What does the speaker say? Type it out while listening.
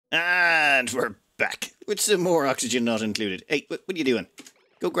And we're back with some more oxygen not included. Hey, what are you doing?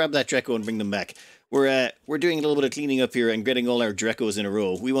 Go grab that Dreco and bring them back. We're doing a little bit of cleaning up here and getting all our Drecos in a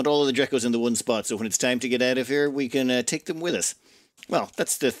row. We want all of the Drecos in the one spot, so when it's time to get out of here, we can take them with us. Well,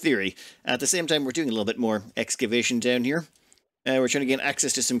 that's the theory. At the same time, we're doing a little bit more excavation down here. We're trying to gain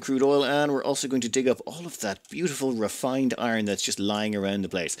access to some crude oil, and we're also going to dig up all of that beautiful refined iron that's just lying around the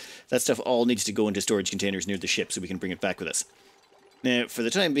place. That stuff all needs to go into storage containers near the ship so we can bring it back with us. Now, for the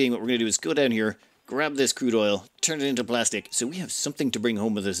time being, what we're going to do is go down here, grab this crude oil, turn it into plastic, so we have something to bring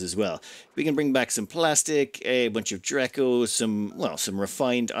home with us as well. We can bring back some plastic, a bunch of Dreco, some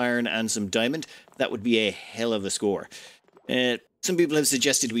refined iron, and some diamond. That would be a hell of a score. Some people have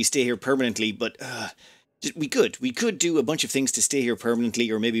suggested we stay here permanently, but we could do a bunch of things to stay here permanently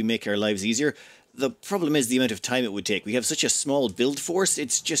or maybe make our lives easier. The problem is the amount of time it would take. We have such a small build force,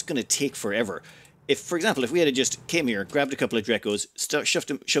 it's just going to take forever. If, for example, if we had just came here, grabbed a couple of Drecos,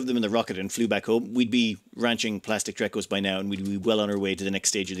 shoved them in the rocket and flew back home, we'd be ranching plastic Drecos by now and we'd be well on our way to the next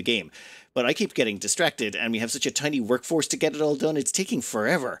stage of the game. But I keep getting distracted and we have such a tiny workforce to get it all done, it's taking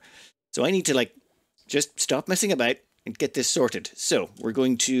forever. So I need to, just stop messing about and get this sorted. So, we're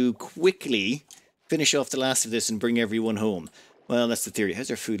going to quickly finish off the last of this and bring everyone home. Well, that's the theory. How's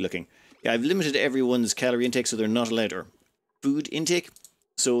their food looking? Yeah, I've limited everyone's calorie intake so they're not allowed, or food intake,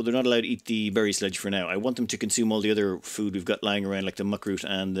 so they're not allowed to eat the berry sludge for now. I want them to consume all the other food we've got lying around, like the muckroot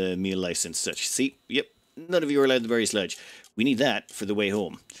and the meal lice and such. See? Yep, none of you are allowed the berry sludge. We need that for the way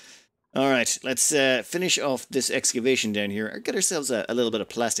home. Alright, let's finish off this excavation down here, or get ourselves a little bit of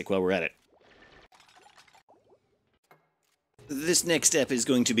plastic while we're at it. This next step is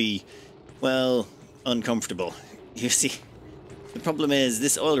going to be, well, uncomfortable. You see, the problem is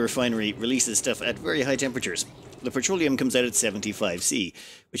this oil refinery releases stuff at very high temperatures. The petroleum comes out at 75°C,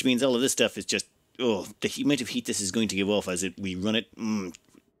 which means all of this stuff is just, the amount of heat this is going to give off as we run it,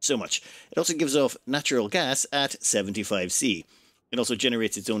 so much. It also gives off natural gas at 75°C. It also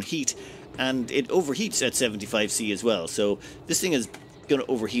generates its own heat, and it overheats at 75°C as well. So this thing is going to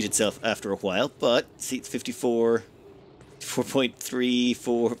overheat itself after a while, but see, it's 54.3,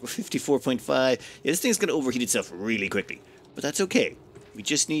 54.5. Yeah, this thing's going to overheat itself really quickly. But that's okay. We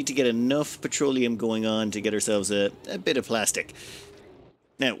just need to get enough petroleum going on to get ourselves a bit of plastic.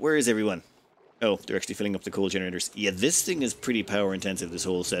 Now, where is everyone? Oh, they're actually filling up the coal generators. Yeah, this thing is pretty power intensive, this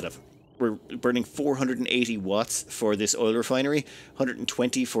whole setup. We're burning 480 watts for this oil refinery,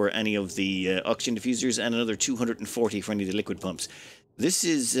 120 for any of the oxygen diffusers, and another 240 for any of the liquid pumps. This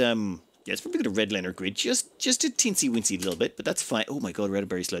is... yeah, it's probably got a redliner grid, just a teensy-weensy little bit, but that's fine. Oh my god, we're out of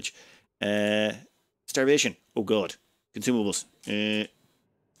berry sludge. Starvation. Oh god. Consumables.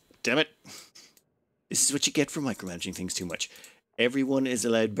 Damn it. This is what you get for micromanaging things too much. Everyone is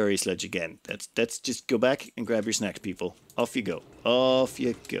allowed berry sludge again. That's just go back and grab your snacks, people. Off you go. Off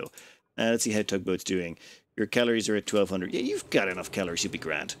you go. Let's see how Tugboat's doing. Your calories are at 1200. Yeah, you've got enough calories, you'll be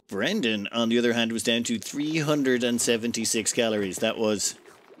grand. Brendan, on the other hand, was down to 376 calories. That was...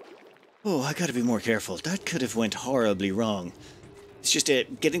 Oh, I gotta be more careful. That could have went horribly wrong. It's just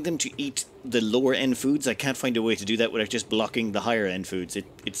getting them to eat the lower end foods. I can't find a way to do that without just blocking the higher end foods.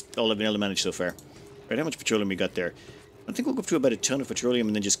 It's all I've been able to manage so far. Right, how much petroleum we got there? I think we'll go up to about a ton of petroleum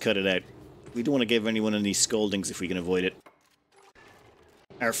and then just cut it out. We don't want to give anyone any scoldings if we can avoid it.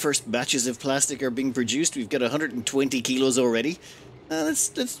 Our first batches of plastic are being produced. We've got 120 kilos already.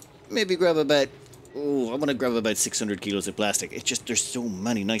 Let's maybe grab about... Oh, I want to grab about 600 kilos of plastic. It's just, there's so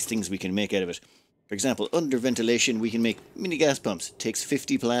many nice things we can make out of it. For example, under ventilation, we can make mini gas pumps. It takes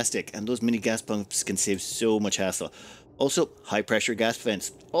 50 plastic, and those mini gas pumps can save so much hassle. Also, high pressure gas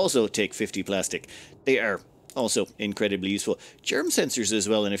vents also take 50 plastic. They are also incredibly useful. Germ sensors as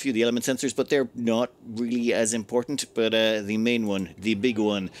well, and a few of the element sensors, but they're not really as important. But the main one, the big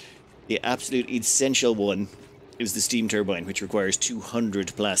one, the absolute essential one, is the steam turbine, which requires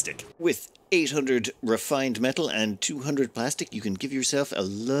 200 plastic. With 800 refined metal and 200 plastic, you can give yourself a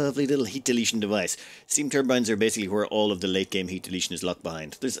lovely little heat deletion device. Steam turbines are basically where all of the late game heat deletion is locked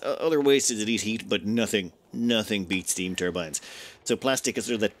behind. There's other ways to delete heat, but nothing beats steam turbines. So plastic is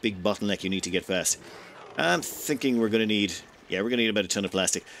sort of that big bottleneck you need to get fast. I'm thinking we're going to need about a ton of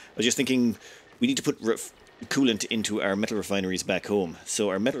plastic. I was just thinking we need to put coolant into our metal refineries back home. So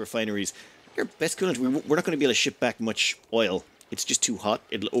our metal refineries, our best coolant, we're not going to be able to ship back much oil. It's just too hot.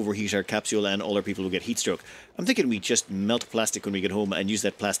 It'll overheat our capsule and all our people will get heat stroke. I'm thinking we just melt plastic when we get home and use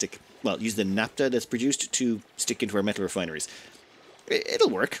that plastic, well, use the naphtha that's produced to stick into our metal refineries. It'll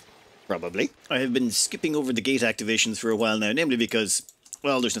work, probably. I have been skipping over the gate activations for a while now, namely because,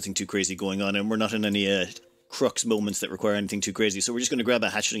 well, there's nothing too crazy going on and we're not in any crux moments that require anything too crazy. So we're just going to grab a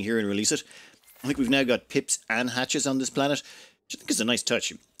hatchling here and release it. I think we've now got pips and hatches on this planet, which I think is a nice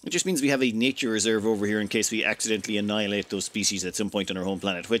touch. It just means we have a nature reserve over here in case we accidentally annihilate those species at some point on our home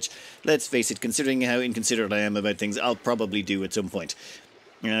planet, which, let's face it, considering how inconsiderate I am about things, I'll probably do at some point.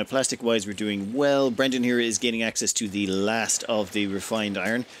 Plastic-wise, we're doing well. Brendan here is gaining access to the last of the refined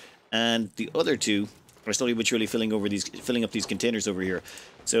iron, and the other two are slowly but surely filling up these containers over here.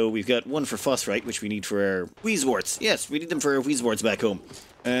 So we've got one for phosphorite, which we need for our wheezeworts. Yes, we need them for our wheezeworts back home.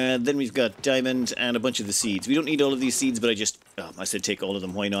 Then we've got diamond and a bunch of the seeds. We don't need all of these seeds, but I said take all of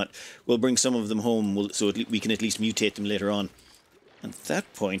them. Why not? We'll bring some of them home so we can at least mutate them later on. At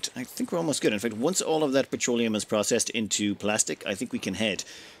that point, I think we're almost good. In fact, once all of that petroleum is processed into plastic, I think we can head.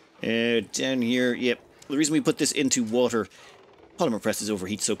 Down here, yep. The reason we put this into water, polymer presses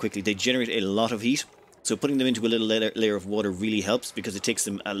overheat so quickly. They generate a lot of heat. So putting them into a little layer of water really helps because it takes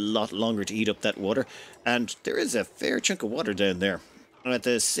them a lot longer to heat up that water. And there is a fair chunk of water down there. And at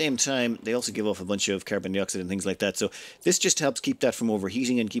the same time, they also give off a bunch of carbon dioxide and things like that. So this just helps keep that from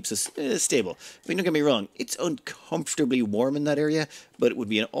overheating and keeps us stable. I mean, don't get me wrong, it's uncomfortably warm in that area, but it would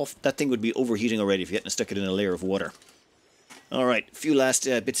be that thing would be overheating already if you hadn't stuck it in a layer of water. All right, a few last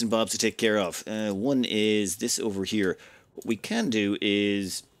bits and bobs to take care of. One is this over here. What we can do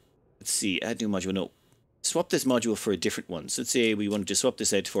is, let's see, add new module. No, swap this module for a different one. So let's say we wanted to swap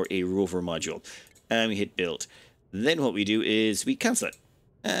this out for a rover module. And we hit build. Then what we do is we cancel it.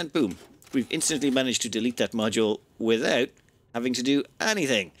 And boom. We've instantly managed to delete that module without having to do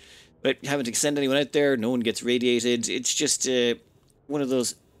anything. But having to send anyone out there, no one gets radiated. It's just one of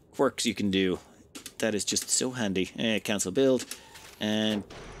those quirks you can do. That is just so handy. Cancel build. And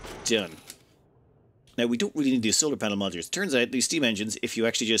done. Now, we don't really need these solar panel modules. Turns out these steam engines, if you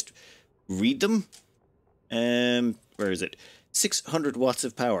actually just read them... where is it? 600 watts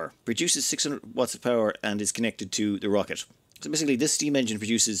of power. Produces 600 watts of power and is connected to the rocket. So basically this steam engine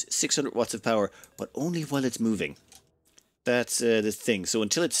produces 600 watts of power, but only while it's moving. That's the thing. So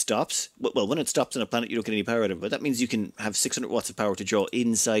until it stops, well, when it stops on a planet you don't get any power out of it, but that means you can have 600 watts of power to draw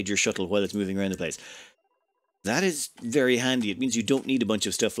inside your shuttle while it's moving around the place. That is very handy. It means you don't need a bunch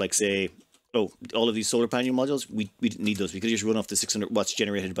of stuff like, say, all of these solar panel modules. We didn't need those. We could just run off the 600 watts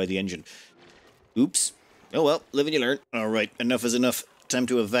generated by the engine. Oops. Oh well, live and you learn. Alright, enough is enough. Time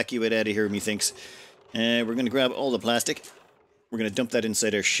to evacuate out of here, methinks. We're going to grab all the plastic. We're going to dump that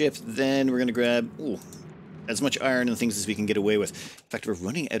inside our ship. Then we're going to grab as much iron and things as we can get away with. In fact, we're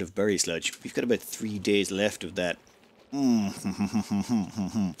running out of berry sludge. We've got about 3 days left of that.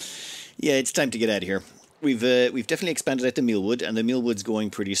 Yeah, it's time to get out of here. We've definitely expanded out the mealwood, and the mealwood's going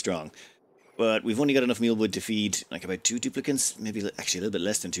pretty strong. But we've only got enough mealwood to feed like about 2 duplicants, maybe actually a little bit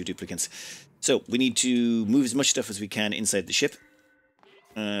less than 2 duplicants. So we need to move as much stuff as we can inside the ship.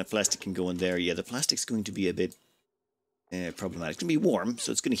 Plastic can go in there. Yeah, the plastic's going to be a bit problematic. It's going to be warm,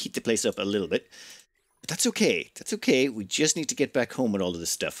 so it's going to heat the place up a little bit. But that's okay. That's okay. We just need to get back home with all of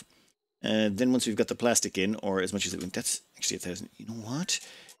this stuff. Then once we've got the plastic in, or as much as it... That's actually 1,000. You know what?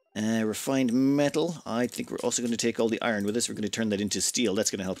 Refined metal. I think we're also going to take all the iron with us. We're going to turn that into steel. That's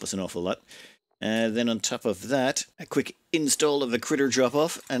going to help us an awful lot. Then on top of that, a quick install of a critter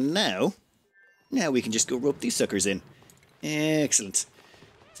drop-off. And now we can just go rope these suckers in. Excellent.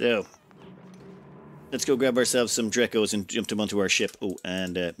 So, let's go grab ourselves some Drecos and jump them onto our ship. Oh,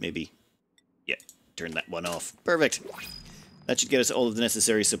 and maybe, yeah, turn that one off. Perfect. That should get us all of the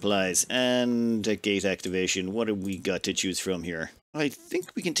necessary supplies. And a gate activation. What have we got to choose from here? I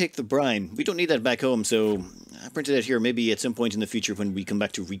think we can take the brine. We don't need that back home, so I printed it here. Maybe at some point in the future when we come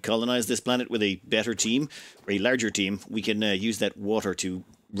back to recolonize this planet with a better team, or a larger team, we can use that water to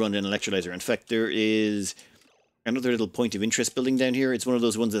run an electrolyzer. In fact, there is another little point of interest building down here. It's one of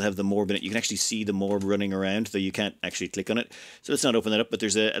those ones that have the morb in it. You can actually see the morb running around, though you can't actually click on it. So let's not open that up, but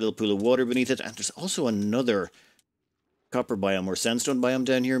there's a little pool of water beneath it, and there's also another copper biome or sandstone biome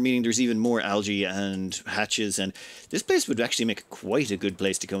down here, meaning there's even more algae and hatches, and this place would actually make quite a good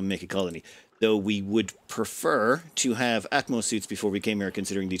place to come and make a colony, though we would prefer to have Atmos suits before we came here,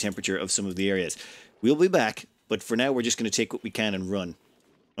 considering the temperature of some of the areas. We'll be back, but for now we're just going to take what we can and run.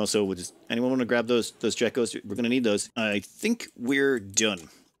 Also, anyone want to grab those Drecos? We're going to need those. I think we're done.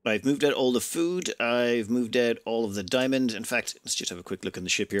 I've moved out all the food, I've moved out all of the diamond. In fact, let's just have a quick look in the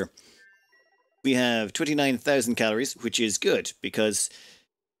ship here. We have 29,000 calories, which is good, because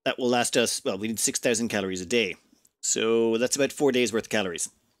that will last us, well, we need 6,000 calories a day. So that's about 4 days worth of calories.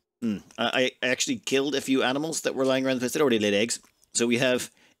 I actually killed a few animals that were lying around the place that already laid eggs. So we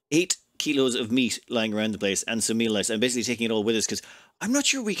have 8 kilos of meat lying around the place and some meal ice. I'm basically taking it all with us because I'm not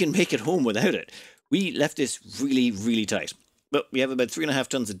sure we can make it home without it. We left this really, really tight. But we have about 3.5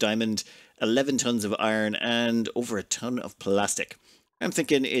 tons of diamond, 11 tons of iron, and over a ton of plastic. I'm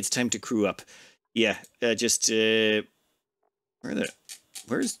thinking it's time to crew up. Yeah, where are they?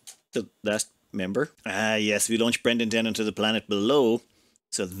 Where's the last member? Ah, yes, we launched Brendan down onto the planet below.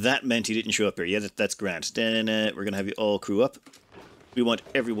 So that meant he didn't show up here. Yeah, that's grand. Then we're going to have you all crew up. We want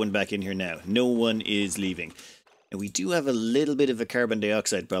everyone back in here now. No one is leaving. And we do have a little bit of a carbon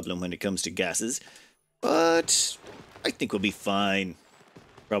dioxide problem when it comes to gases. But I think we'll be fine.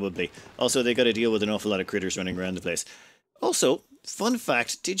 Probably. Also, they got to deal with an awful lot of critters running around the place. Also, fun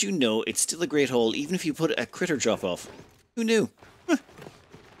fact, did you know it's still a great haul even if you put a critter drop off? Who knew? Huh.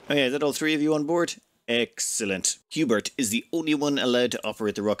 Okay, is that all three of you on board? Excellent. Hubert is the only one allowed to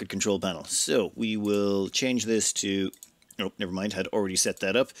operate the rocket control panel. So we will change this to... Oh, never mind, had already set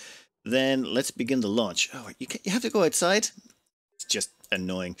that up. Then let's begin the launch. Oh, you have to go outside? It's just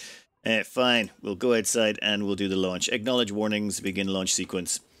annoying. Fine, we'll go outside and we'll do the launch. Acknowledge warnings, begin launch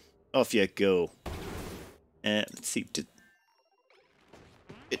sequence. Off you go. Let's see.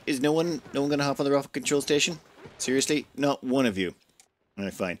 Is no one going to hop on the rocket control station? Seriously? Not one of you.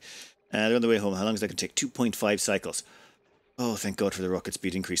 Alright, fine. They're on the way home. How long is that going to take? 2.5 cycles. Oh, thank God for the rocket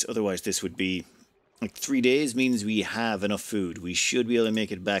speed increase. Otherwise, this would be... Like 3 days means we have enough food. We should be able to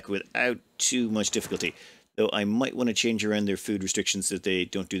make it back without too much difficulty. Though I might want to change around their food restrictions so that they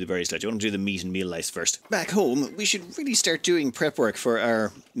don't do the very sledge. I want to do the meat and meal lice first. Back home, we should really start doing prep work for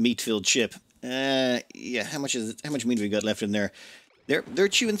our meat-filled ship. Yeah, how much meat have we got left in there? They're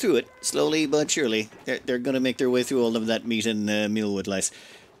chewing through it, slowly but surely. They're going to make their way through all of that meat and mealwood lice.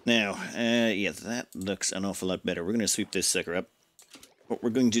 Now, yeah, that looks an awful lot better. We're going to sweep this sucker up. What we're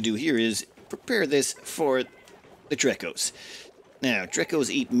going to do here is prepare this for the Drecos. Now, Drecos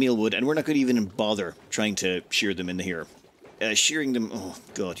eat mealwood, and we're not going to even bother trying to shear them in here. Shearing them... Oh,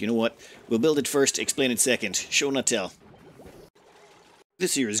 God, you know what? We'll build it first, explain it second. Show not tell.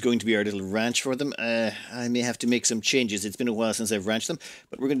 This here is going to be our little ranch for them. I may have to make some changes. It's been a while since I've ranched them,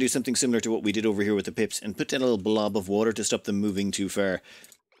 but we're going to do something similar to what we did over here with the pips and put down a little blob of water to stop them moving too far.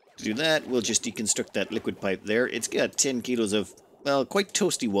 To do that, we'll just deconstruct that liquid pipe there. It's got 10 kilos of, well, quite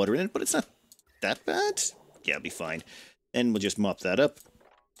toasty water in it, but it's not that bad. Yeah, it'll be fine. Then we'll just mop that up.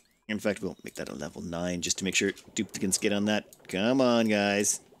 In fact, we'll make that a level 9 just to make sure duplicates get on that. Come on,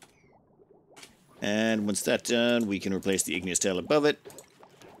 guys. And once that's done, we can replace the igneous tile above it.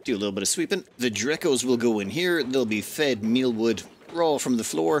 Do a little bit of sweeping. The Drecos will go in here. They'll be fed mealwood raw from the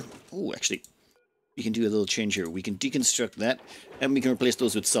floor. Oh, actually, we can do a little change here. We can deconstruct that, and we can replace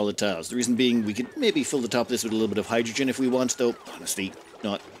those with solid tiles. The reason being, we could maybe fill the top of this with a little bit of hydrogen if we want, though honestly,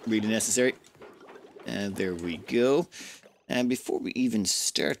 not really necessary. And there we go. And before we even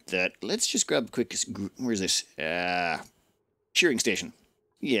start that, let's just grab a quick... Where's this? Shearing station.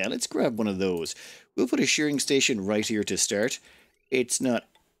 Yeah, let's grab one of those. We'll put a shearing station right here to start. It's not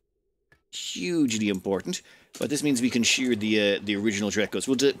hugely important, but this means we can shear the original Drecos.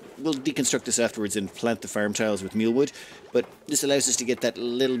 We'll deconstruct this afterwards and plant the farm tiles with mealwood, but this allows us to get that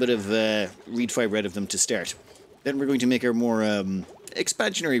little bit of reed fibre out of them to start. Then we're going to make our more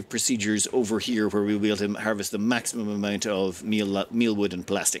expansionary procedures over here, where we'll be able to harvest the maximum amount of mealwood and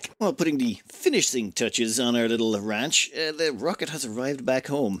plastic. While putting the finishing touches on our little ranch, the rocket has arrived back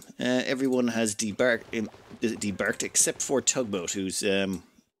home. Everyone has debarked except for Tugboat, who's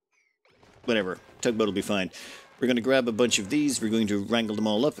whatever. Tugboat will be fine. We're going to grab a bunch of these, we're going to wrangle them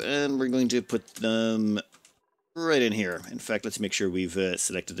all up, and we're going to put them right in here. In fact, let's make sure we've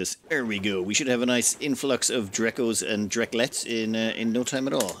selected this. There we go. We should have a nice influx of Drecos and Dreclets in no time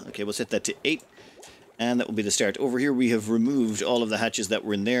at all. Okay, we'll set that to 8, and that will be the start. Over here, we have removed all of the hatches that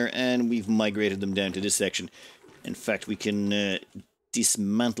were in there, and we've migrated them down to this section. In fact, we can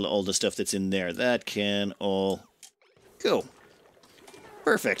dismantle all the stuff that's in there. That can all go.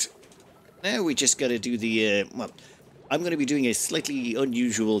 Perfect. Now we just got to do the, well, I'm going to be doing a slightly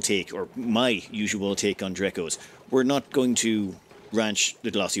unusual take, or my usual take on Drecos. We're not going to ranch the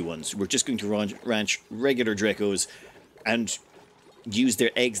glossy ones. We're just going to ranch regular Drecos and use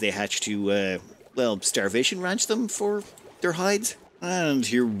their eggs they hatch to, well, starvation ranch them for their hides. And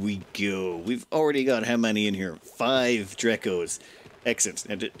here we go. We've already got how many in here? 5 Drecos. Excellent.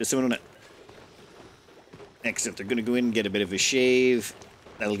 Now, does someone want to... Excellent. They're going to go in and get a bit of a shave.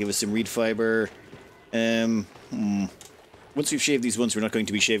 That'll give us some reed fibre. Once we've shaved these ones, we're not going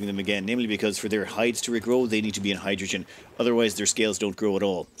to be shaving them again, namely because for their hides to regrow, they need to be in hydrogen. Otherwise, their scales don't grow at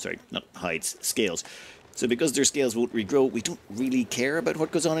all. Sorry, not hides, scales. So because their scales won't regrow, we don't really care about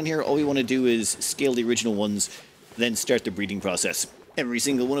what goes on in here. All we want to do is scale the original ones, then start the breeding process. Every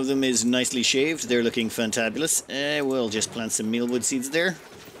single one of them is nicely shaved. They're looking fantabulous. We'll just plant some mealwood seeds there.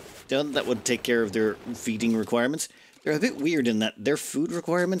 Done. That would take care of their feeding requirements. They're a bit weird in that their food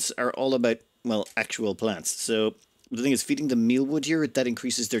requirements are all about, well, actual plants. So The thing is, feeding them mealwood here, that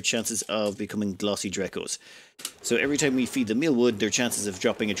increases their chances of becoming glossy Dracos. So every time we feed the mealwood, their chances of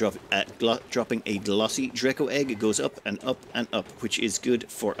dropping a glossy Draco egg goes up and up and up, which is good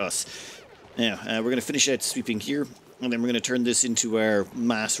for us. Now, we're going to finish out sweeping here, and then we're going to turn this into our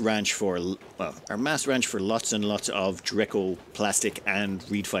mass ranch for, well, our mass ranch for lots and lots of Draco plastic and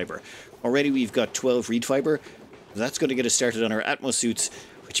reed fibre. Already we've got 12 reed fibre. That's going to get us started on our Atmos suits,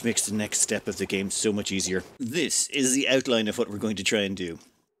 which makes the next step of the game so much easier. This is the outline of what we're going to try and do.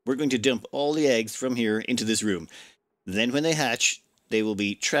 We're going to dump all the eggs from here into this room. Then when they hatch, they will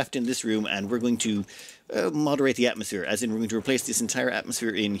be trapped in this room, and we're going to moderate the atmosphere, as in we're going to replace this entire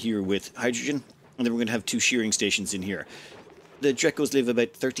atmosphere in here with hydrogen, and then we're going to have 2 shearing stations in here. The Dracos live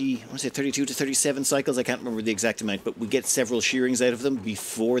about 32 to 37 cycles, I can't remember the exact amount, but we get several shearings out of them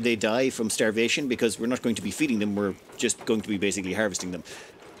before they die from starvation, because we're not going to be feeding them, we're just going to be basically harvesting them.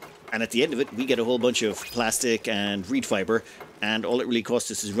 And at the end of it, we get a whole bunch of plastic and reed fibre, and all it really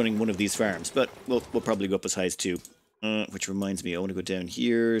costs us is running one of these farms. But we'll probably go up as high as 2. Which reminds me, I want to go down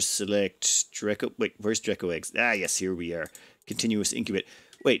here, select Draco... Wait, where's Draco eggs? Ah, yes, here we are. Continuous incubate.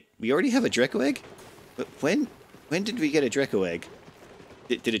 Wait, we already have a Draco egg? But when did we get a Draco egg?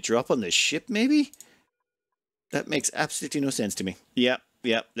 Did it drop on the ship, maybe? That makes absolutely no sense to me. Yeah,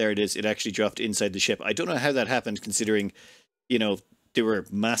 there it is. It actually dropped inside the ship. I don't know how that happened, considering, you know, they were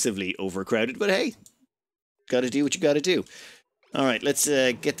massively overcrowded, but hey, gotta do what you gotta do. Alright, let's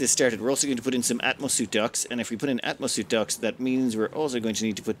get this started. We're also going to put in some Atmosuit docks, and if we put in Atmosuit docks, that means we're also going to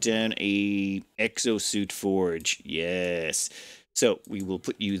need to put down a exosuit forge. Yes. So, we will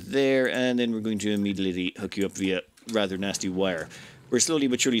put you there, and then we're going to immediately hook you up via rather nasty wire. We're slowly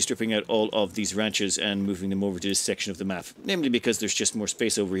but surely stripping out all of these ranches and moving them over to this section of the map, namely because there's just more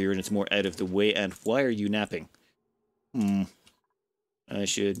space over here and it's more out of the way. And why are you napping? I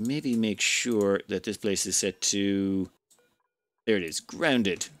should maybe make sure that this place is set to... There it is,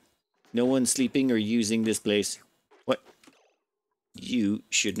 grounded. No one sleeping or using this place. What? You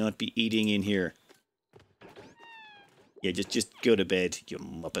should not be eating in here. Yeah, just go to bed, you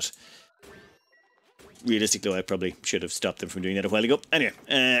muppet. Realistically, I probably should have stopped them from doing that a while ago.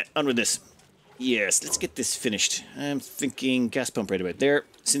 Anyway, on with this. Yes, let's get this finished. I'm thinking gas pump right about there.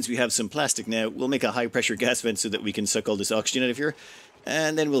 Since we have some plastic now, we'll make a high-pressure gas vent so that we can suck all this oxygen out of here.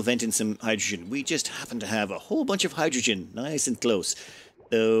 And then we'll vent in some hydrogen. We just happen to have a whole bunch of hydrogen, nice and close.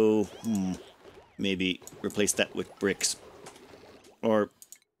 Though, maybe replace that with bricks. Or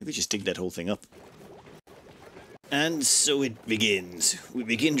maybe just dig that whole thing up. And so it begins. We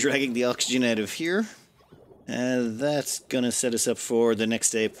begin dragging the oxygen out of here. That's going to set us up for the next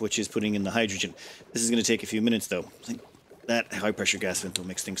step, which is putting in the hydrogen. This is going to take a few minutes, though. I think that high-pressure gas vent will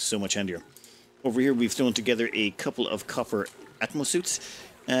make things so much handier. Over here, we've thrown together a couple of copper Atmosuits.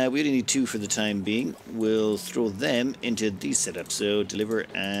 We only need 2 for the time being. We'll throw them into these setups. So, deliver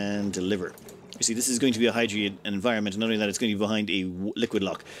and deliver. You see, this is going to be a hydrogen environment, and not only that, it's going to be behind a liquid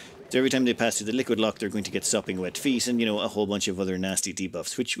lock. So every time they pass through the liquid lock, they're going to get sopping wet feet and, you know, a whole bunch of other nasty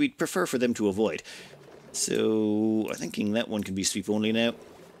debuffs, which we'd prefer for them to avoid. So, I'm thinking that one can be sweep only now.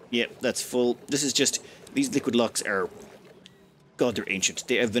 Yep, that's full. This is just... These liquid locks are... God, they're ancient.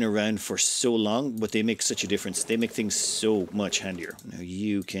 They have been around for so long, but they make such a difference. They make things so much handier. Now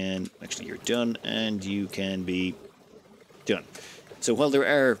you can... Actually, you're done, and you can be done. So while there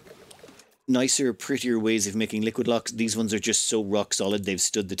are nicer, prettier ways of making liquid locks, these ones are just so rock solid, they've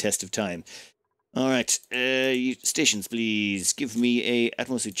stood the test of time. Alright, stations, please. Give me a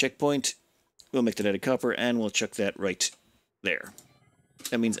Atmosuit checkpoint. We'll make that out of copper, and we'll chuck that right there.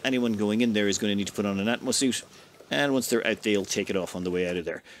 That means anyone going in there is going to need to put on an Atmosuit. And once they're out, they'll take it off on the way out of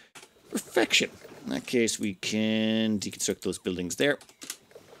there. Perfection. In that case, we can deconstruct those buildings there.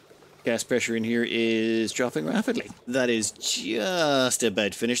 Gas pressure in here is dropping rapidly. That is just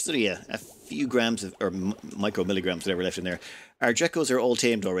about finished. So yeah, a few grams of, or micromilligrams, whatever left in there. Our Dracos are all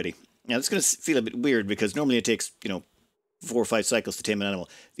tamed already. Now, it's going to feel a bit weird because normally it takes, you know, 4 or 5 cycles to tame an animal.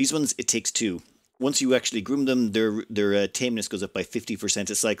 These ones, it takes 2. Once you actually groom them, their tameness goes up by 50%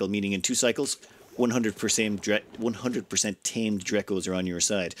 a cycle, meaning in 2 cycles, 100% tamed Dracos are on your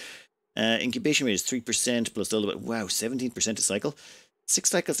side. Incubation rate is 3% plus all the... Wow, 17% a cycle? 6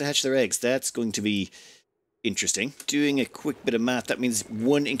 cycles to hatch their eggs. That's going to be interesting. Doing a quick bit of math, that means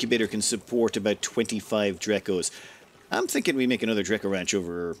 1 incubator can support about 25 Dracos. I'm thinking we make another Draco ranch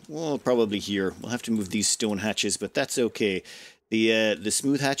over, well, probably here. We'll have to move these stone hatches, but that's okay. The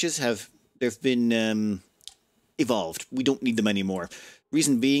smooth hatches they've been evolved. We don't need them anymore.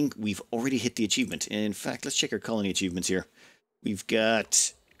 Reason being, we've already hit the achievement. In fact, let's check our colony achievements here. We've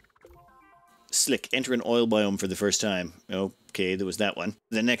got Slick, enter an oil biome for the first time. Okay, there was that one.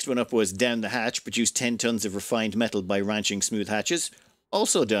 The next one up was down the hatch, produce 10 tons of refined metal by ranching smooth hatches.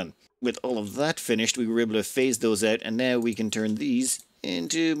 Also done. With all of that finished, we were able to phase those out, and now we can turn these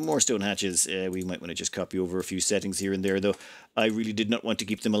into more stone hatches. We might want to just copy over a few settings here and there, though. I really did not want to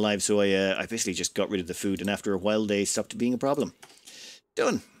keep them alive, so I basically just got rid of the food, and after a while they stopped being a problem.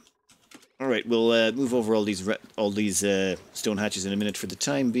 Done. All right, we'll move over all these stone hatches in a minute. For the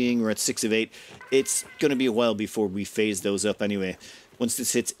time being, we're at 6 of 8. It's going to be a while before we phase those up anyway. Once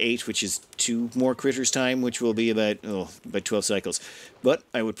this hits 8, which is 2 more critters time, which will be about 12 cycles. But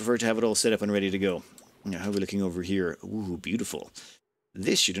I would prefer to have it all set up and ready to go. Now, how are we looking over here? Ooh, beautiful.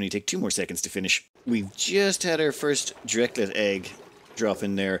 This should only take 2 more seconds to finish. We've just had our first directlet egg drop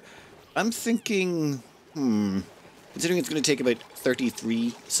in there. I'm thinking, considering it's going to take about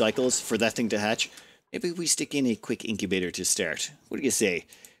 33 cycles for that thing to hatch, maybe we stick in a quick incubator to start. What do you say?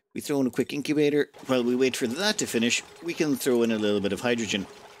 We throw in a quick incubator. While we wait for that to finish, we can throw in a little bit of hydrogen.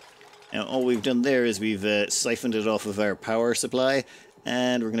 Now, all we've done there is we've siphoned it off of our power supply,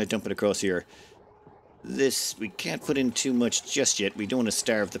 and we're going to dump it across here. This, we can't put in too much just yet. We don't want to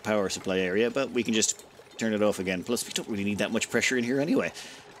starve the power supply area, but we can just turn it off again. Plus, we don't really need that much pressure in here anyway.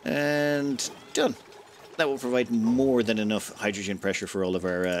 And done. That will provide more than enough hydrogen pressure for all of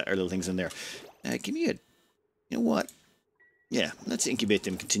our little things in there. Give me a... You know what? Yeah, let's incubate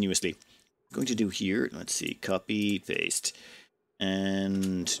them continuously. I'm going to do here, let's see, copy, paste.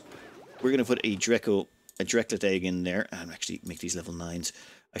 And we're going to put a directlet egg in there. And actually make these level 9s.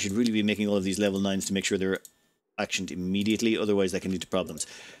 I should really be making all of these level 9s to make sure they're actioned immediately. Otherwise, that can lead to problems.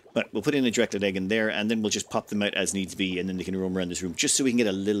 But we'll put in a directlet egg in there, and then we'll just pop them out as needs be, and then they can roam around this room, just so we can get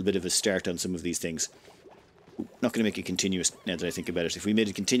a little bit of a start on some of these things. Not going to make it continuous now that I think about it. If we made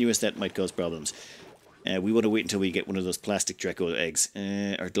it continuous, that might cause problems. We want to wait until we get one of those plastic Draco eggs,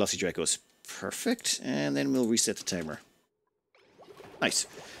 or glossy Dracos. Perfect, and then we'll reset the timer. Nice.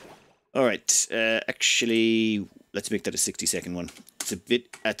 Alright, actually, let's make that a 60-second one. It's a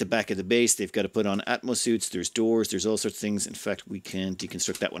bit at the back of the base. They've got to put on Atmos suits, there's doors, there's all sorts of things. In fact, we can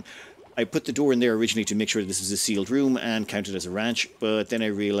deconstruct that one. I put the door in there originally to make sure this was a sealed room and count it as a ranch, but then I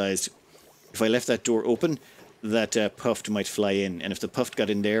realized if I left that door open, that Puffed might fly in, and if the Puffed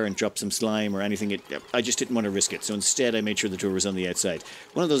got in there and dropped some slime or anything, I just didn't want to risk it. So instead, I made sure the door was on the outside.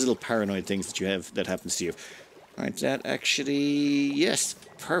 One of those little paranoid things that you have that happens to you. All right, that actually, yes,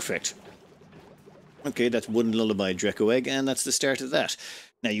 perfect. Okay, that's one lullaby Draco egg, and that's the start of that.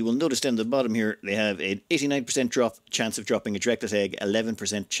 Now, you will notice down the bottom here, they have an 89% chance of dropping a directlet egg,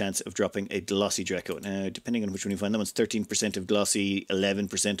 11% chance of dropping a glossy Draco. Now, depending on which one you find, that one's 13% of glossy,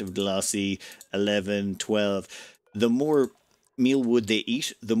 11% of glossy, 11, 12. The more mealwood they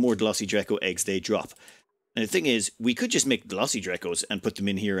eat, the more glossy Draco eggs they drop. And the thing is, we could just make glossy Dracos and put them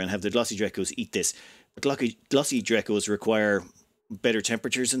in here and have the glossy Dracos eat this. But glossy Dracos require better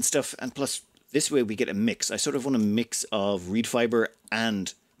temperatures and stuff, and plus, this way we get a mix. I sort of want a mix of reed fibre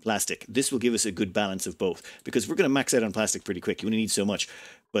and plastic. This will give us a good balance of both, because we're going to max out on plastic pretty quick. You only need so much.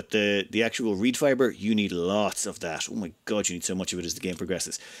 But the actual reed fibre, you need lots of that. Oh my god, you need so much of it as the game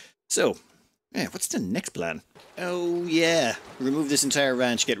progresses. So, yeah, what's the next plan? Oh yeah, remove this entire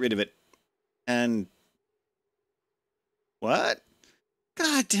ranch, get rid of it. And... what?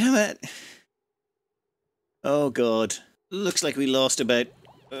 God damn it. Oh god. Looks like we lost about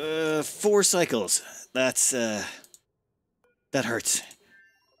 4 cycles. That's, that hurts.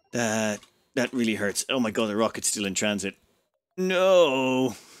 That really hurts. Oh my god, the rocket's still in transit.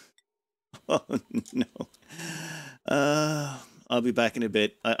 No! Oh no. I'll be back in a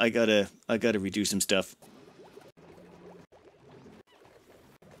bit. I gotta redo some stuff.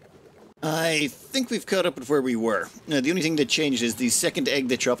 I think we've caught up with where we were. Now, the only thing that changed is the second egg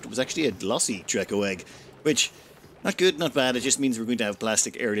that dropped was actually a glossy Draco egg, which, not good, not bad, it just means we're going to have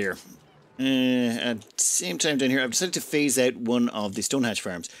plastic earlier. At the same time down here, I've decided to phase out one of the Stonehatch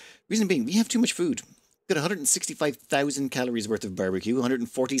farms. Reason being, we have too much food. We've got 165,000 calories worth of barbecue,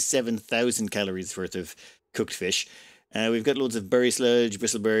 147,000 calories worth of cooked fish. We've got loads of berry sludge,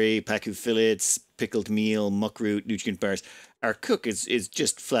 bristleberry, pacu fillets, pickled meal, muckroot, nutrient bars. Our cook is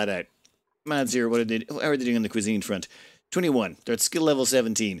just flat out. Mads here, how are they doing on the cuisine front? 21. They're at skill level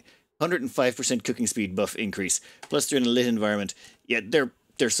 17. 105% cooking speed buff increase. Plus they're in a lit environment. Yeah,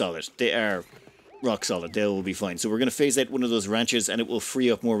 they're solid. They are rock solid. They will be fine. So we're going to phase out one of those ranches, and it will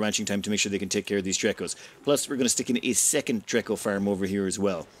free up more ranching time to make sure they can take care of these Dracos. Plus we're going to stick in a second Draco farm over here as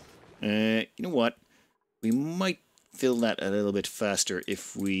well. You know what? We might fill that a little bit faster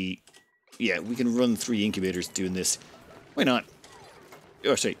if we... yeah, we can run 3 incubators doing this. Why not?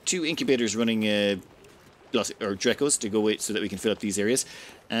 Oh, sorry, 2 incubators running Dracos to go away so that we can fill up these areas.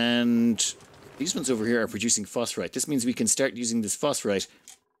 And These ones over here are producing phosphorite. This means we can start using this phosphorite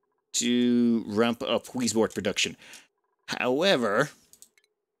to ramp up Wheezewort production. However,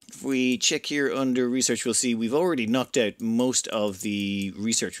 if we check here under research, we'll see we've already knocked out most of the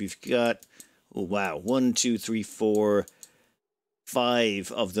research. We've got, oh wow, 1, 2, 3, 4,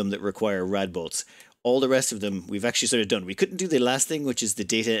 5 of them that require rad bolts. All the rest of them we've actually sort of done. We couldn't do the last thing, which is the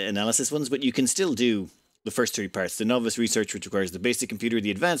data analysis ones, but you can still do the first 3 parts. The novice research, which requires the basic computer,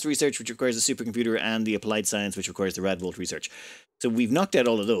 the advanced research, which requires the supercomputer, and the applied science, which requires the rad bolt research. So we've knocked out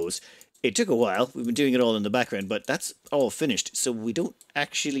all of those. It took a while. We've been doing it all in the background, but that's all finished. So we don't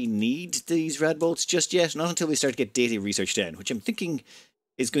actually need these rad bolts just yet, not until we start to get data research down, which I'm thinking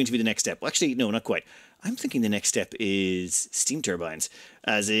is going to be the next step. Well, actually, no, not quite. I'm thinking the next step is steam turbines,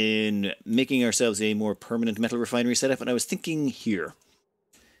 as in making ourselves a more permanent metal refinery setup, and I was thinking here.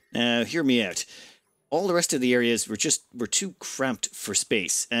 Now, hear me out. All the rest of the areas we're too cramped for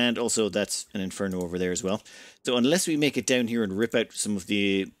space, and also that's an inferno over there as well. So unless we make it down here and rip out some of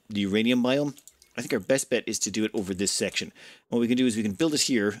the uranium biome, I think our best bet is to do it over this section. What we can do is we can build it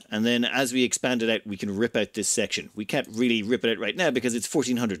here, and then as we expand it out, we can rip out this section. We can't really rip it out right now because it's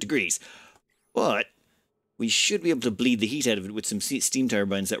 1400 degrees, but we should be able to bleed the heat out of it with some steam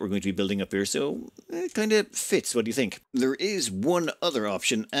turbines that we're going to be building up here, so it kind of fits. What do you think? There is one other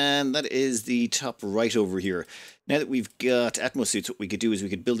option, and that is the top right over here. Now that we've got Atmos suits, what we could do is we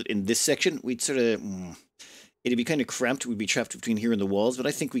could build it in this section. We'd sort of... it'd be kind of cramped. We'd be trapped between here and the walls, but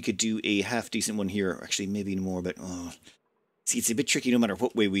I think we could do a half-decent one here. Or actually, maybe more, but... oh. See, it's a bit tricky no matter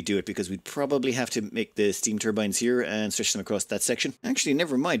what way we do it, because we'd probably have to make the steam turbines here and stretch them across that section. Actually,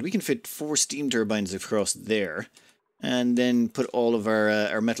 never mind. We can fit 4 steam turbines across there, and then put all of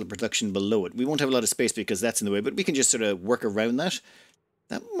our metal production below it. We won't have a lot of space because that's in the way, but we can just sort of work around that.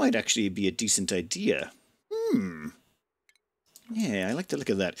 That might actually be a decent idea. Yeah, I like the look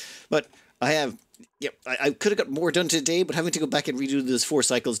of that. But I have... yep, I could have got more done today, but having to go back and redo those 4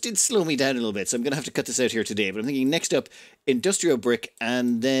 cycles did slow me down a little bit, so I'm going to have to cut this out here today. But I'm thinking next up, industrial brick,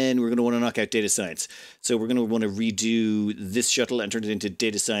 and then we're going to want to knock out data science. So we're going to want to redo this shuttle and turn it into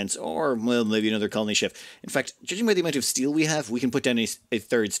data science, or, well, maybe another colony ship. In fact, judging by the amount of steel we have, we can put down a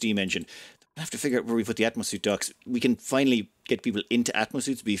 3rd steam engine. I have to figure out where we put the atmosuit docks. We can finally get people into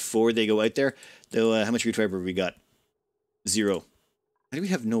atmosuits before they go out there. Though, how much reed fiber have we got? 0. Why do we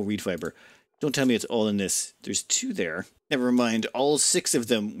have no reed fiber? Don't tell me it's all in this. There's 2 there. Never mind. All 6 of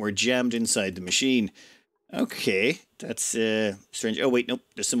them were jammed inside the machine. Okay, that's strange. Oh, wait, nope.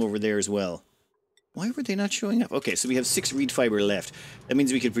 There's some over there as well. Why were they not showing up? Okay, so we have 6 reed fiber left. That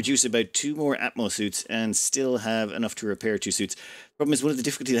means we could produce about 2 more Atmos suits and still have enough to repair 2 suits. Problem is, one of the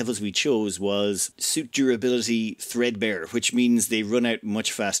difficulty levels we chose was suit durability threadbare, which means they run out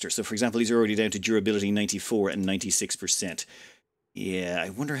much faster. So, for example, these are already down to durability 94 and 96%. Yeah,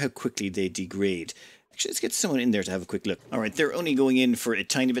 I wonder how quickly they degrade. Actually, let's get someone in there to have a quick look. Alright, they're only going in for a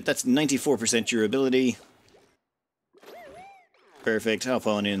tiny bit. That's 94% durability. Perfect, hop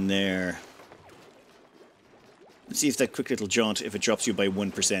on in there. Let's see if that quick little jaunt, if it drops you by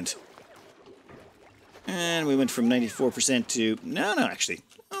 1%. And we went from 94% to... no, actually.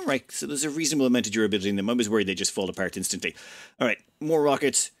 Alright, so there's a reasonable amount of durability in them. I was worried they'd just fall apart instantly. Alright, more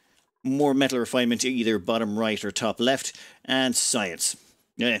rockets. More metal refinement, either bottom right or top left, and science.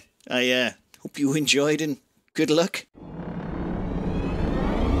 Yeah, I hope you enjoyed, and good luck.